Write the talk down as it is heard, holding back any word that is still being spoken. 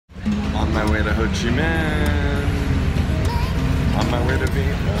On my way to Ho Chi Minh. On my way to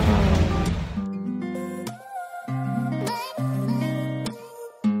Vietnam.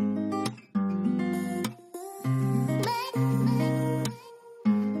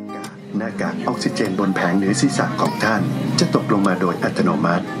หน้ากากออกซิเจนบนแผงเหนือศีรษะของท่านจะตกลงมาโดยอัตโน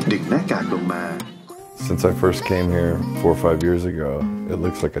มัติดึงหน้ากากลงมา Since I first came here 4 or 5 years ago, it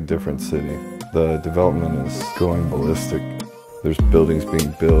looks like a different city. The development is going ballistic. There's buildings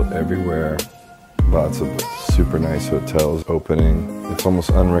being built everywhere. Lots of super nice hotels opening. It's almost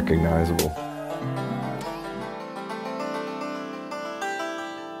unrecognizable.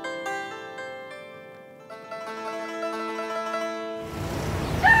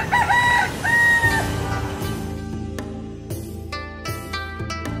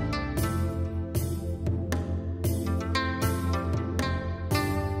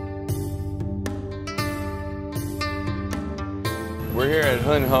 We're here at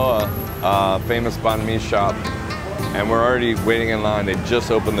Huynh Hoa, famous banh mi shop, and we're already waiting in line. They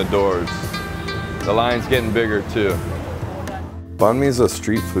just opened the doors. The line's getting bigger too. Banh mi is a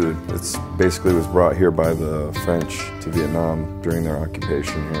street food. It's basically was brought here by the French to Vietnam during their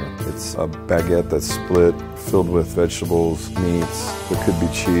occupation here. It's a baguette that's split, filled with vegetables, meats. It could be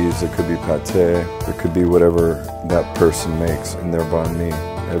cheese, it could be pate, it could be whatever that person makes in their banh mi.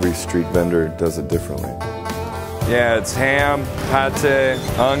 Every street vendor does it differently. Yeah, it's ham, pate,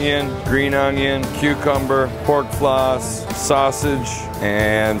 onion, green onion, cucumber, pork floss, sausage,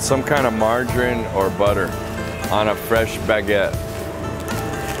 and some kind of margarine or butter on a fresh baguette.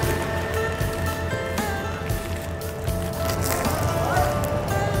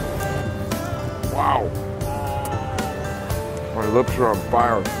 Wow. My lips are on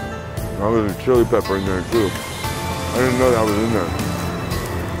fire. Now there's a chili pepper in there too. I didn't know that was in there.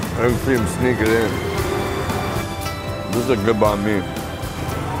 I didn't see him sneak it in. This is a good banh mi.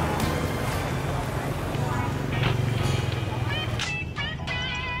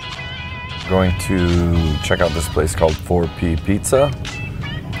 Going to check out this place called 4P Pizza.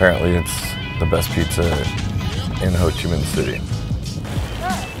 Apparently it's the best pizza in Ho Chi Minh City.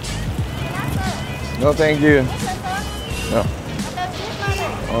 No, thank you. No.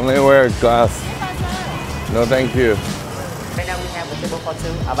 Only wear glass. No, thank you. Right now we have a table for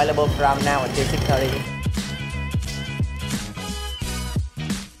two available from now until 6:30.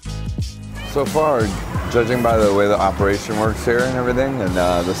 So far, judging by the way the operation works here and everything, and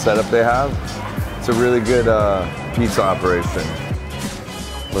the setup they have, it's a really good pizza operation.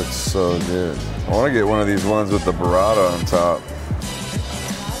 Looks so good. I want to get one of these ones with the burrata on top.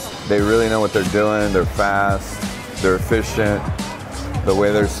 They really know what they're doing. They're fast. They're efficient. The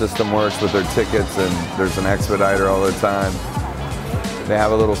way their system works with their tickets, and there's an expediter all the time. They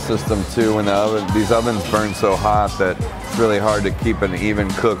have a little system too when these ovens burn so hot that it's really hard to keep an even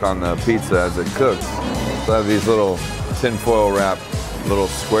cook on the pizza as it cooks. So I have these little tinfoil wrapped little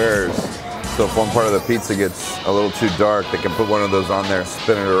squares. So if one part of the pizza gets a little too dark, they can put one of those on there,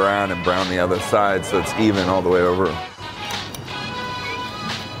 spin it around, and brown the other side so it's even all the way over.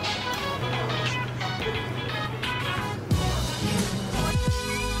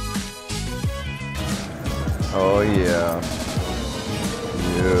 Oh yeah.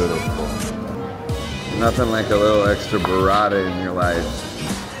 Beautiful. Nothing like a little extra burrata in your life.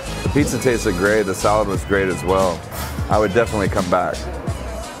 The pizza tasted great. The salad was great as well. I would definitely come back.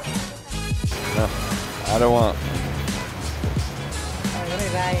 No, I don't want.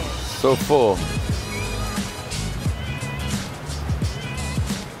 So full.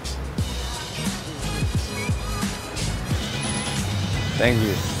 Thank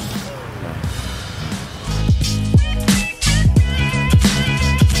you.